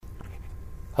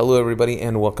Hello, everybody,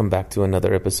 and welcome back to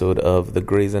another episode of the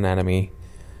Grey's Anatomy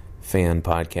Fan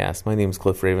Podcast. My name is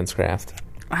Cliff Ravenscraft.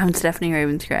 I'm Stephanie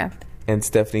Ravenscraft. And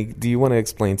Stephanie, do you want to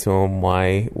explain to them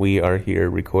why we are here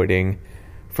recording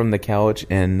from the couch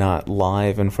and not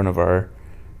live in front of our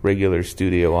regular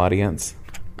studio audience?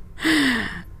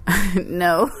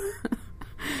 No.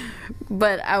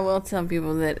 But I will tell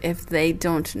people that if they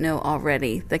don't know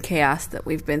already the chaos that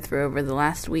we've been through over the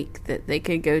last week, that they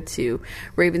could go to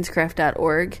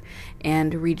ravenscraft.org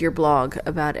and read your blog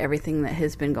about everything that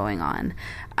has been going on.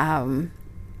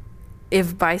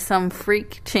 If by some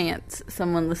freak chance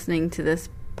someone listening to this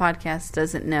podcast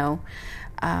doesn't know,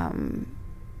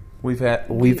 we've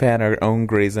had our own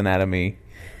Grey's Anatomy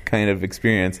kind of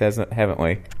experience, haven't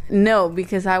we? No,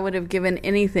 because I would have given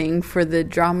anything for the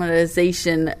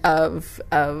dramatization of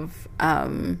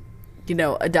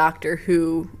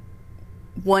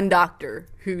one doctor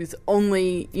who's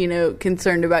only,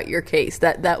 concerned about your case.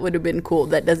 That would have been cool.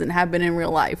 That doesn't happen in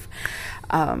real life.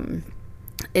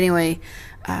 Anyway,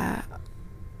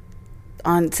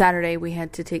 on Saturday, we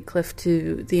had to take Cliff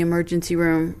to the emergency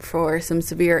room for some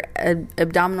severe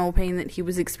abdominal pain that he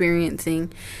was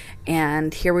experiencing.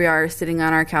 And here we are sitting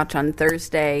on our couch on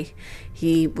Thursday.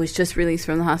 He was just released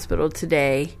from the hospital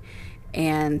today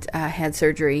and had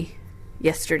surgery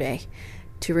yesterday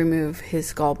to remove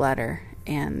his gallbladder.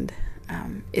 And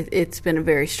it's been a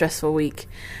very stressful week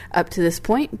up to this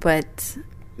point, but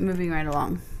moving right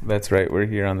along. That's right. We're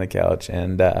here on the couch.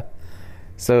 And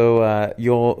so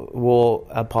we'll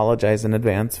apologize in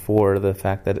advance for the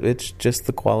fact that it's just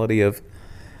the quality of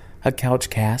a couch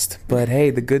cast. But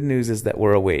hey, the good news is that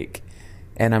we're awake,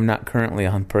 and I'm not currently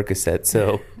on Percocet,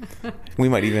 so we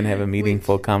might even have a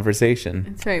meaningful conversation.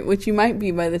 That's right, which you might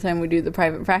be by the time we do the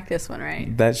private practice one,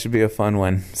 right? That should be a fun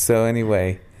one. So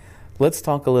anyway, let's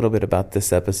talk a little bit about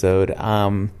this episode.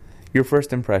 Your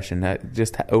first impression,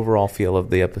 just overall feel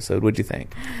of the episode. What'd you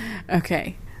think?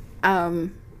 Okay.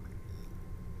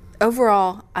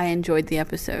 Overall, I enjoyed the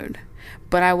episode,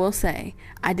 but I will say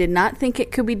I did not think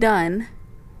it could be done.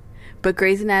 But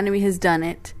Grey's Anatomy has done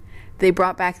it. They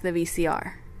brought back the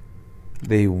VCR.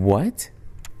 They what?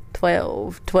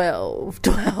 12.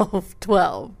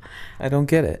 I don't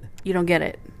get it. You don't get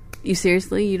it? You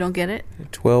you don't get it?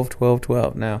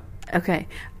 12. No. Okay.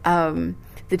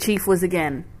 The chief was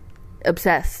again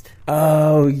obsessed.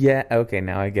 Oh, yeah. Okay,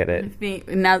 now I get it.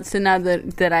 Now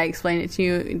that I explain it to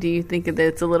you, do you think that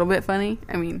it's a little bit funny?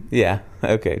 I mean... Yeah.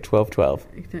 Okay, 12.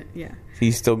 Yeah.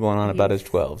 He's still going on about his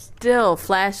 12s. Still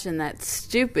flashing that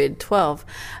stupid 12.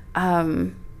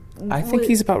 I think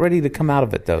he's about ready to come out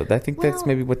of it, though. I think that's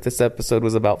maybe what this episode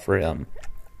was about for him.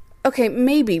 Okay,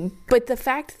 maybe. But the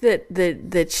fact that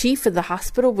the chief of the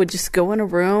hospital would just go in a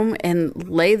room and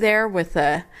lay there with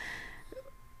a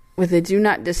do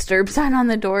not disturb sign on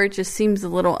the door just seems a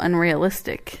little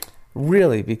unrealistic.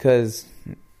 Really, because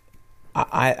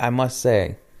I must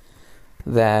say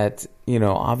that,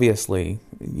 obviously,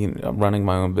 running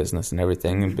my own business and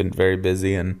everything, I've been very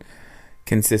busy and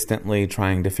consistently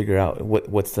trying to figure out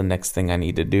what's the next thing I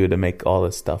need to do to make all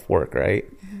this stuff work, right?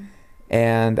 Mm-hmm.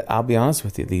 And I'll be honest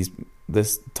with you,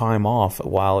 this time off,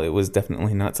 while it was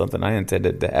definitely not something I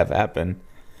intended to have happen,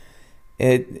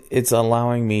 it's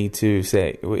allowing me to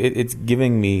say, it's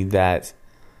giving me that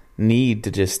need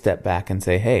to just step back and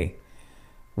say, hey,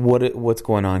 what's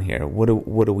going on here? What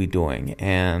are we doing?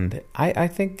 And I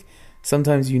think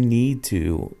sometimes you need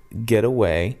to get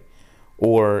away,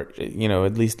 or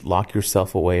at least lock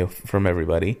yourself away from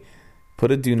everybody,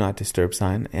 put a do not disturb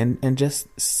sign, and just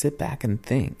sit back and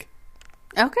think.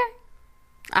 Okay,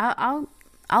 I'll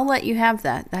let you have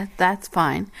that. That's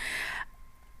fine.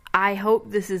 I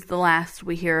hope this is the last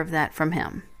we hear of that from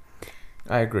him.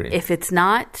 I agree. If it's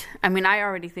not, I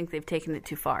already think they've taken it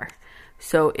too far.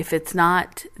 So if it's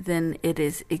not, then it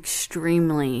is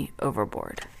extremely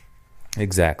overboard.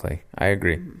 Exactly. I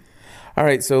agree. Mm-hmm. All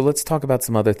right, so let's talk about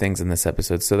some other things in this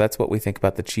episode. So that's what we think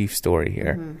about the chief story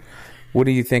here. Mm-hmm. What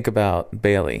do you think about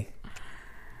Bailey?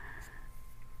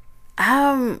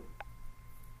 I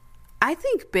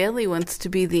think Bailey wants to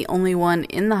be the only one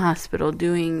in the hospital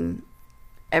doing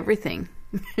everything.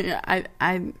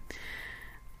 I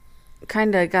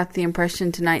kind of got the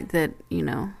impression tonight that,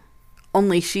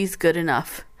 only she's good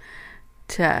enough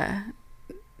to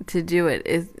do it.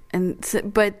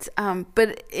 But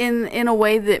in a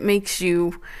way that makes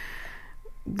you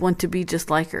want to be just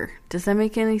like her. Does that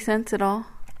make any sense at all?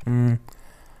 I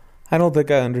don't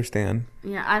think I understand.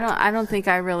 Yeah, I don't think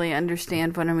I really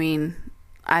understand what I mean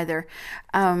either.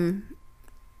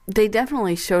 They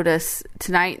definitely showed us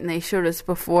tonight, and they showed us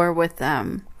before with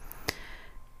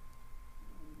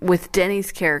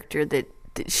Denny's character, that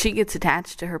she gets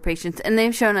attached to her patients, and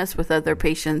they've shown us with other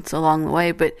patients along the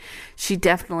way, but she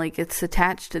definitely gets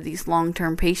attached to these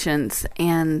long-term patients,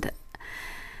 and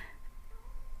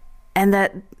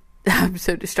that I'm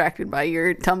so distracted by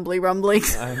your tumbly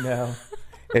rumblings. I know.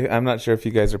 I'm not sure if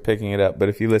you guys are picking it up, but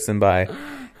if you listen by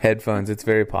headphones, it's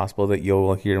very possible that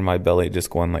you'll hear my belly just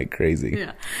going like crazy.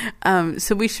 Yeah.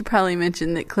 So we should probably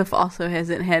mention that Cliff also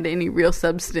hasn't had any real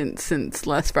substance since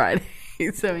last Friday.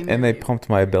 So and they pumped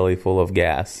my belly full of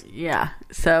gas. Yeah.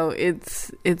 So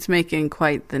it's making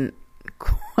quite the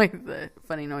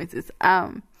funny noises.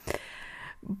 But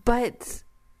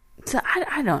so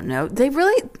I don't know. They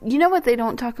really, what they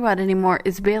don't talk about anymore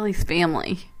is Bailey's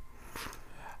family.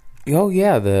 Oh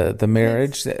yeah, the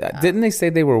marriage. Didn't they say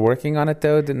they were working on it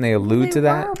though? Didn't they allude to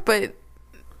that? But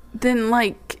then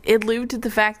allude to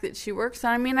the fact that she works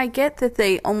on. I mean, I get that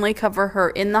they only cover her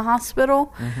in the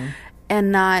hospital,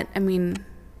 and not. I mean,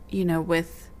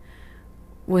 with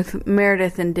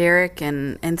Meredith and Derek,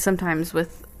 and sometimes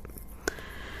with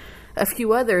a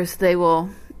few others, they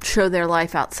will show their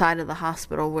life outside of the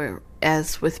hospital.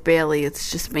 Whereas with Bailey,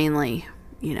 it's just mainly,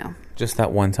 just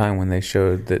that one time when they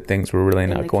showed that things were really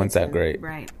not going that great.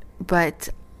 Right. But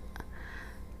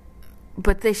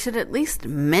they should at least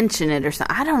mention it or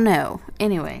something. I don't know.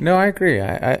 Anyway. No, I agree.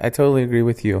 I totally agree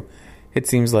with you. It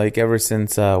seems like ever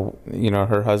since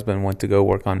her husband went to go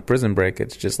work on Prison Break,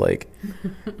 it's just like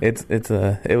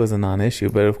it was a non-issue.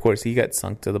 But of course, he got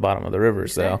sunk to the bottom of the river.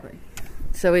 Exactly.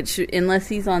 So it should, unless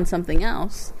he's on something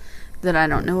else that I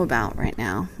don't know about right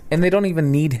now. And they don't even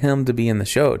need him to be in the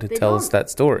show to tell us that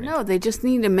story. No, they just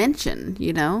need to mention,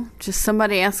 just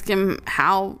somebody ask him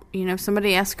how,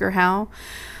 somebody ask her how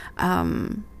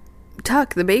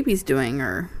Tuck, the baby's doing,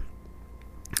 or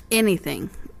anything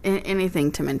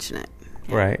to mention it.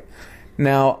 Yeah. Right.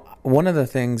 Now, one of the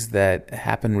things that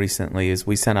happened recently is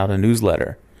we sent out a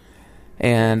newsletter.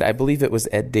 And I believe it was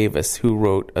Ed Davis who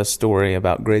wrote a story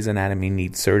about Grey's Anatomy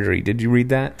needs surgery. Did you read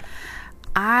that?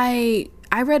 I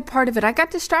read part of it. I got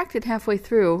distracted halfway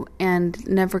through and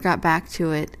never got back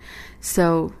to it.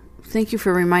 So thank you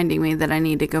for reminding me that I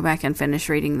need to go back and finish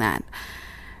reading that.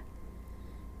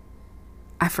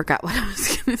 I forgot what I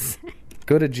was going to say.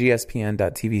 Go to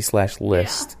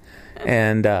gspn.tv/list,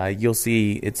 and you'll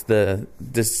see it's the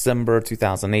December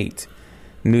 2008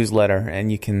 newsletter,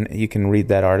 and you can read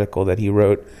that article that he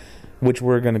wrote, which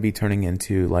we're going to be turning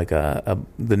into like the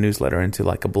newsletter into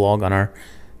like a blog on our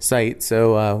site.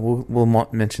 So we'll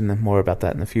mention more about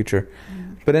that in the future.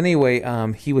 Mm-hmm. But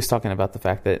anyway, he was talking about the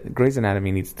fact that Grey's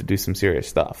Anatomy needs to do some serious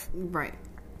stuff. Right.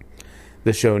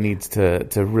 The show needs to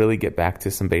really get back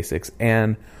to some basics.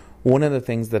 And one of the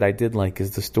things that I did like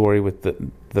is the story with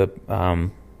the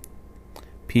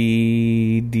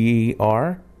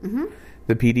PDR,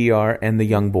 the PDR and the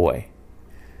young boy.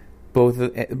 Both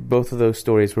of those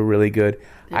stories were really good.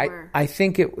 I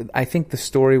think the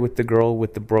story with the girl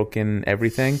with the broken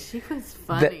everything. She was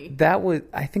funny. That was.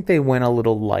 I think they went a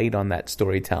little light on that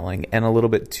storytelling and a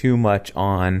little bit too much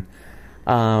on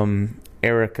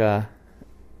Erica.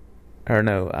 Or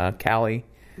no, Callie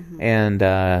and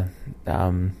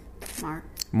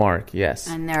Mark, yes.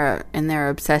 And their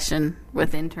obsession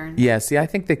with interns. Yeah, see, I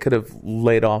think they could have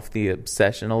laid off the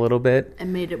obsession a little bit.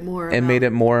 And made it more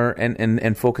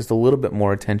and focused a little bit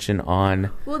more attention on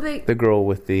the girl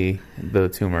with the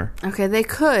tumor. Okay, they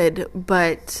could,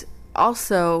 but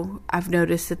also I've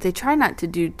noticed that they try not to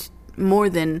do more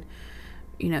than,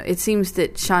 it seems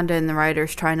that Shonda and the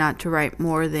writers try not to write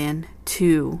more than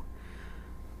 2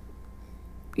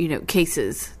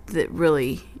 cases that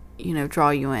really, draw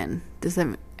you in.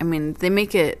 They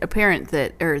make it apparent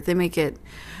or they make it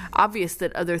obvious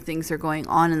that other things are going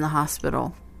on in the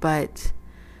hospital, but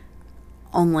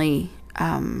only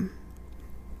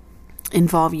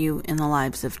involve you in the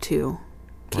lives of 2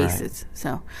 cases. Right.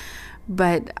 So,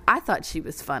 but I thought she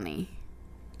was funny.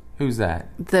 Who's that?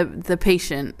 The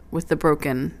patient with the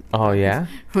broken... Oh, yeah?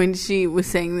 When she was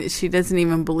saying that she doesn't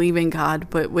even believe in God,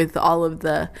 but with all of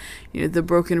the, the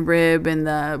broken rib and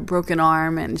the broken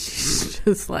arm, and she's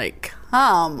just like,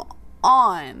 come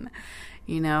on,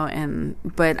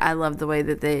 but I love the way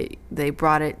that they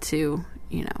brought it to,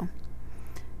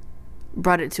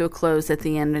 brought it to a close at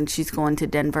the end, and she's going to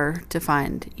Denver to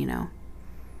find,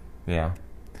 Yeah.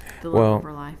 the love of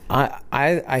her life.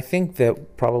 I think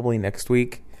that probably next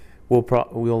week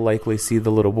we'll likely see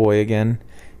the little boy again,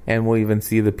 and we'll even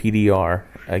see the PDR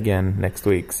again next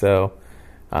week. So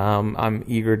I'm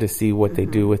eager to see what they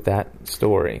do with that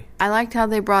story. I liked how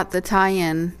they brought the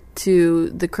tie-in to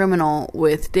the criminal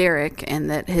with Derek, and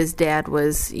that his dad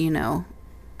was,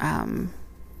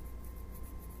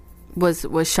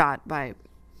 was shot by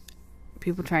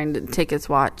people trying to take his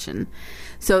watch. And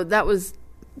so that was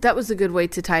a good way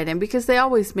to tie it in, because they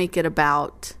always make it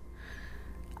about,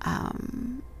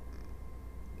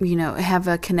 have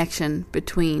a connection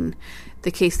between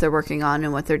the case they're working on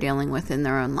and what they're dealing with in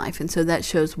their own life. And so that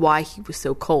shows why he was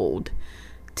so cold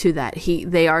to that.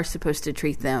 They are supposed to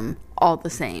treat them all the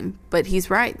same, but he's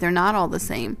right. They're not all the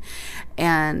same.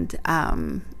 And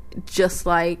just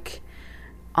like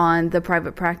on the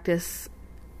Private Practice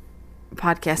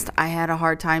podcast, I had a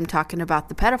hard time talking about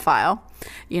the pedophile.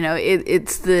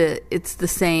 It's the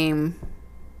same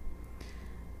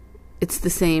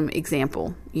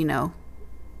example.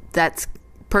 That's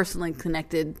personally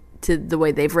connected to the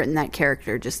way they've written that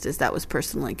character, just as that was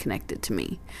personally connected to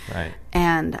me. Right.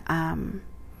 And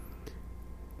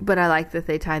but I like that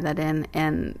they tie that in.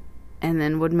 And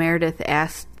then when Meredith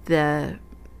asked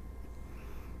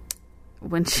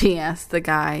when she asked the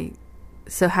guy,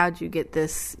 so how'd you get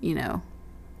this,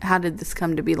 how did this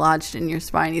come to be lodged in your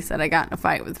spine? He said, I got in a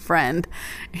fight with a friend.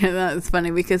 That was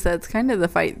funny, because that's kind of the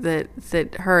fight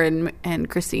that her and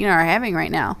Christina are having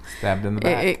right now. Stabbed in the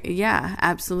back. Yeah,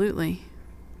 absolutely.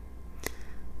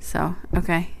 So,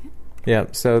 okay. Yeah,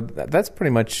 so that's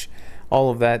pretty much all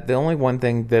of that. The only one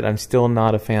thing that I'm still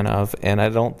not a fan of, and I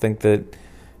don't think that,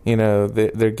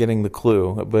 they're getting the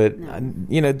clue, but,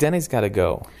 Denny's got to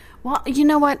go. Well, you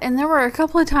know what? And there were a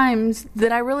couple of times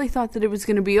that I really thought that it was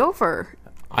going to be over.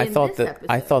 I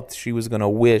thought she was going to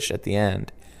wish at the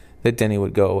end that Denny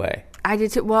would go away. I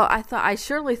did too. Well, I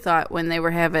surely thought when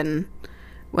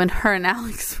her and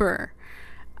Alex were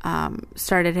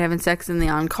started having sex in the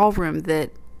on-call room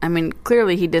that,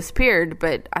 clearly he disappeared,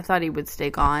 but I thought he would stay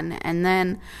gone. And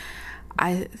then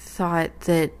I thought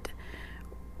that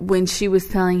when she was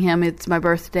telling him, it's my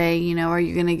birthday, are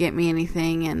you going to get me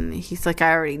anything? And he's like,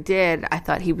 I already did. I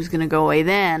thought he was going to go away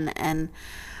then. And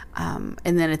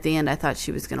then at the end, I thought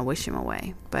she was going to wish him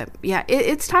away. But yeah,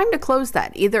 it's time to close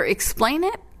that. Either explain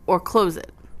it or close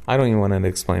it. I don't even want to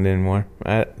explain it anymore.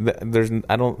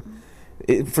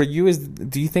 For you,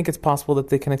 do you think it's possible that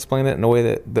they can explain it in a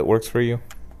way that works for you?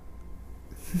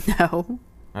 No.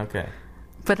 Okay.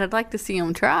 But I'd like to see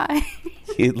him try.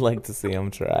 You'd like to see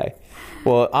him try.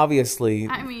 Well, obviously.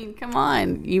 Come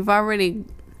on.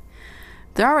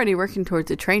 They're already working towards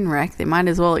a train wreck. They might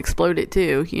as well explode it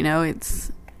too.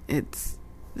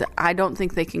 I don't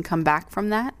think they can come back from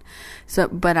that. So,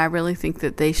 but I really think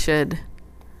that they should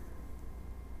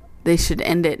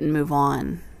end it and move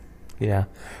on. Yeah.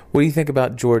 What do you think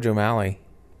about George O'Malley?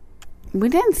 We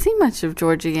didn't see much of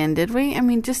George again, did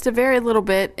we? Just a very little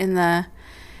bit in the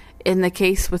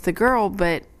case with the girl,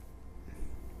 but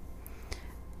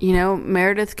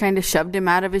Meredith kind of shoved him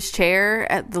out of his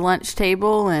chair at the lunch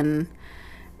table, and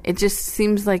it just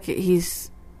seems like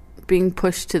he's being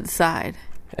pushed to the side.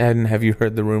 And have you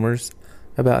heard the rumors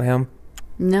about him?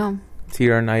 No.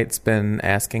 TR Knight's been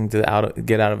asking to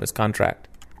get out of his contract.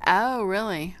 Oh,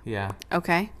 really? Yeah.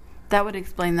 Okay. That would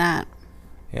explain that.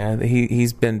 Yeah,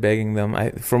 he's been begging them.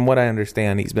 From what I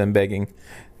understand, he's been begging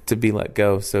to be let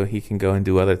go so he can go and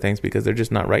do other things, because they're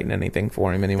just not writing anything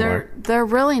for him anymore. They're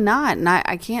really not, and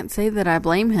I can't say that I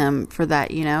blame him for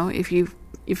that. If you've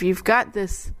got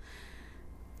this,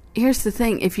 here's the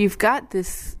thing: if you've got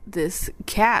this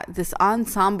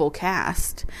ensemble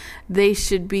cast, they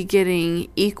should be getting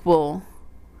equal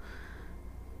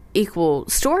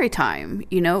story time,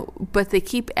 but they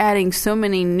keep adding so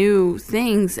many new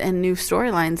things and new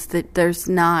storylines that there's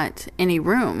not any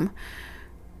room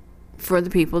for the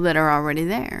people that are already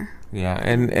there. Yeah,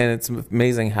 and it's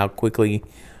amazing how quickly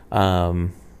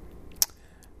Lexipedia.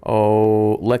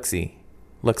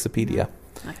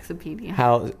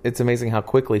 How it's amazing how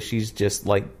quickly she's just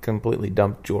like completely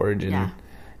dumped George and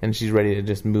she's ready to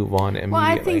just move on immediately. Well,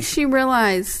 I think she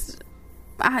realized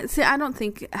I don't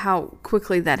think how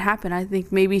quickly that happened. I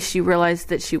think maybe she realized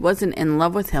that she wasn't in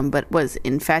love with him, but was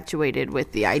infatuated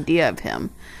with the idea of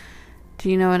him. Do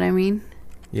you know what I mean?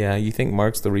 Yeah, you think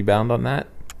Mark's the rebound on that?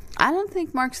 I don't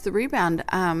think Mark's the rebound.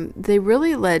 They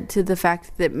really led to the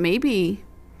fact that maybe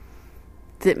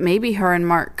her and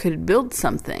Mark could build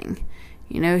something.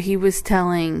 He was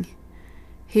telling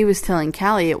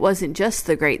Callie it wasn't just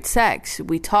the great sex.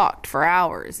 We talked for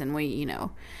hours and we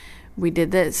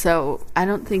did this. So I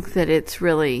don't think that it's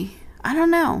really, I don't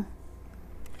know.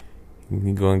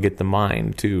 You go and get the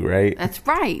mind too, right? That's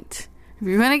right. If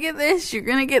you're going to get this, you're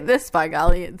going to get this, by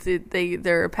golly.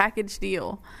 They're a package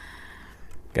deal.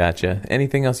 Gotcha.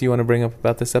 Anything else you want to bring up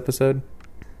about this episode?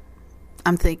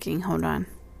 I'm thinking. Hold on.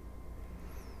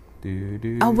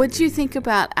 What do you think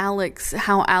about Alex,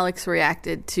 how Alex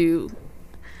reacted to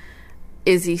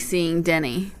Izzy seeing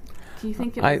Denny? Do you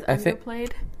think it was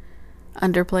underplayed?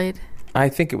 Underplayed? I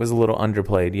think it was a little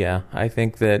underplayed. Yeah, I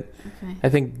think that.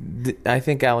 Okay. I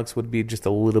think Alex would be just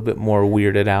a little bit more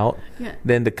weirded out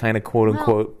than to kind of quote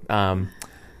unquote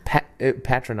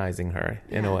patronizing her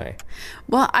in a way.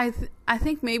 Well, I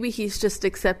think maybe he's just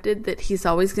accepted that he's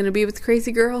always going to be with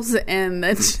crazy girls, and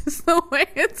that's just the way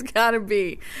it's got to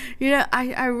be. You know,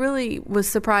 I really was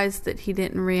surprised that he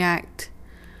didn't react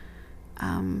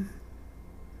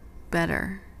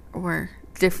better or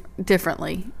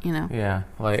differently, you know. Yeah,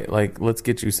 like let's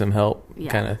get you some help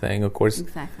kind of thing. Of course,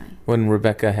 exactly. When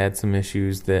Rebecca had some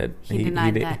issues that he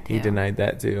denied that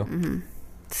too. Mm-hmm.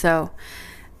 So,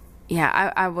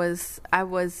 yeah, I was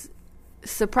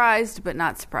surprised but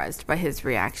not surprised by his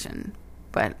reaction.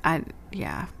 But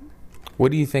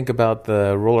What do you think about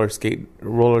the roller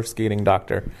skating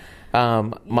doctor?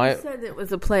 You said it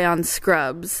was a play on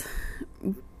Scrubs,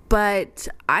 but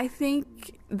I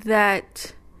think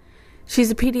that she's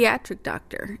a pediatric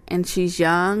doctor and she's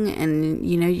young, and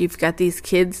you know, you've got these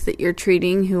kids that you're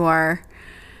treating who are,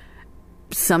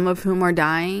 some of whom are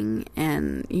dying,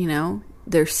 and you know,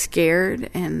 they're scared,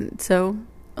 and so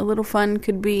a little fun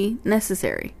could be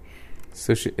necessary.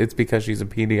 So it's because she's a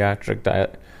pediatric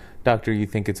doctor, you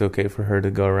think it's okay for her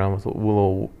to go around with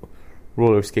little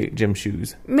roller skate gym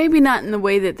shoes? Maybe not in the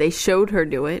way that they showed her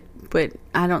do it, but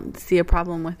I don't see a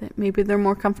problem with it. Maybe they're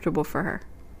more comfortable for her.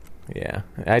 Yeah,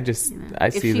 I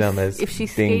see them as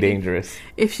being dangerous.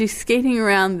 If she's skating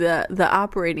around the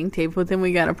operating table, then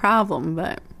we got a problem.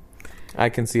 But I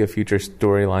can see a future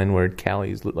storyline where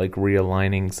Callie's like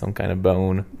realigning some kind of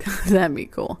bone. That'd be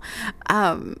cool.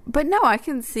 But no, I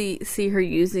can see her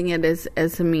using it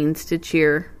as a means to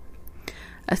cheer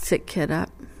a sick kid up.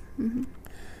 Mm-hmm.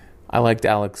 I liked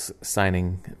Alex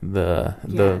signing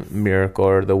the miracle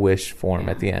or the wish form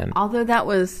at the end. Although that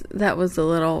was a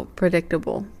little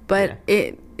predictable, but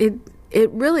it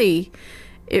really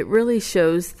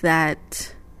shows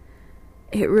that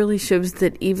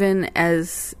even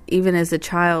as a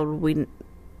child, we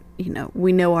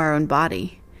know our own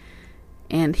body,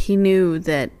 and he knew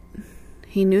that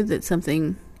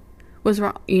something was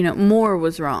wrong. You know, more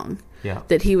was wrong. Yeah,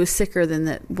 that he was sicker than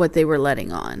what they were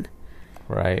letting on.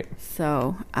 Right.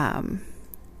 So,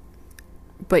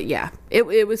 but yeah,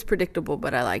 it was predictable,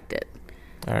 but I liked it.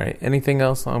 All right. Anything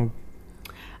else? I'm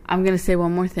going to say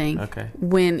one more thing. Okay.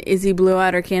 When Izzy blew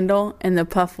out her candle and the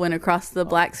puff went across the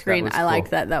black screen, I liked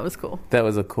that. That was cool. That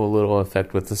was a cool little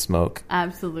effect with the smoke.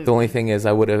 Absolutely. The only thing is, I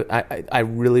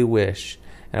really wish,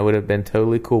 and I would have been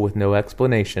totally cool with no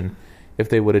explanation if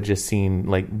they would have just seen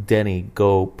like Denny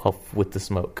go puff with the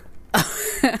smoke.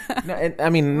 No, I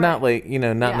mean, right. Not like,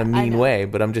 not in a mean way,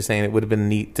 but I'm just saying it would have been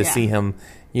neat to see him,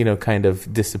 kind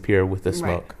of disappear with the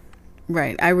smoke.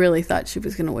 Right. I really thought she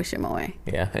was going to wish him away.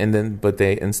 Yeah. And then, but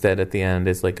they instead at the end,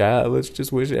 it's like, let's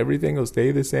just wish everything will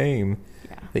stay the same.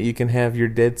 Yeah. That you can have your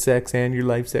dead sex and your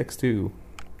life sex too.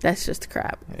 That's just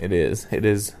crap. It is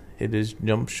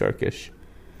jump sharkish.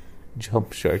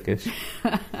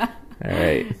 All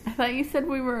right. I thought you said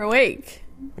we were awake.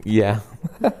 Yeah.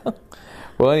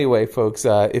 Well, anyway, folks,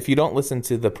 if you don't listen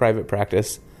to the Private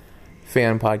Practice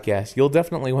fan podcast, you'll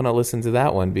definitely want to listen to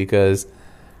that one, because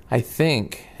I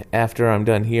think after I'm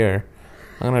done here,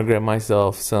 I'm going to grab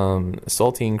myself some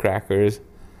saltine crackers,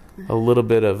 a little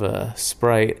bit of a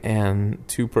Sprite, and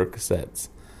 2 Percocets,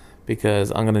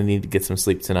 because I'm going to need to get some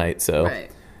sleep tonight. So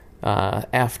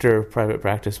after Private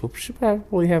Practice, we should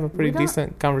probably have a pretty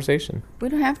decent conversation. We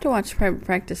don't have to watch Private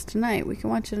Practice tonight. We can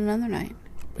watch it another night.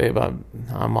 Babe,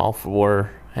 I'm all for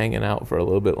hanging out for a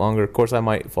little bit longer. Of course, I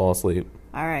might fall asleep.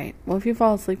 All right. Well, if you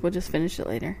fall asleep, we'll just finish it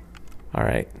later. All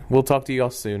right. We'll talk to you all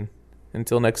soon.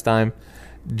 Until next time,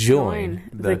 join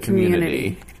the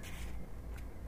community.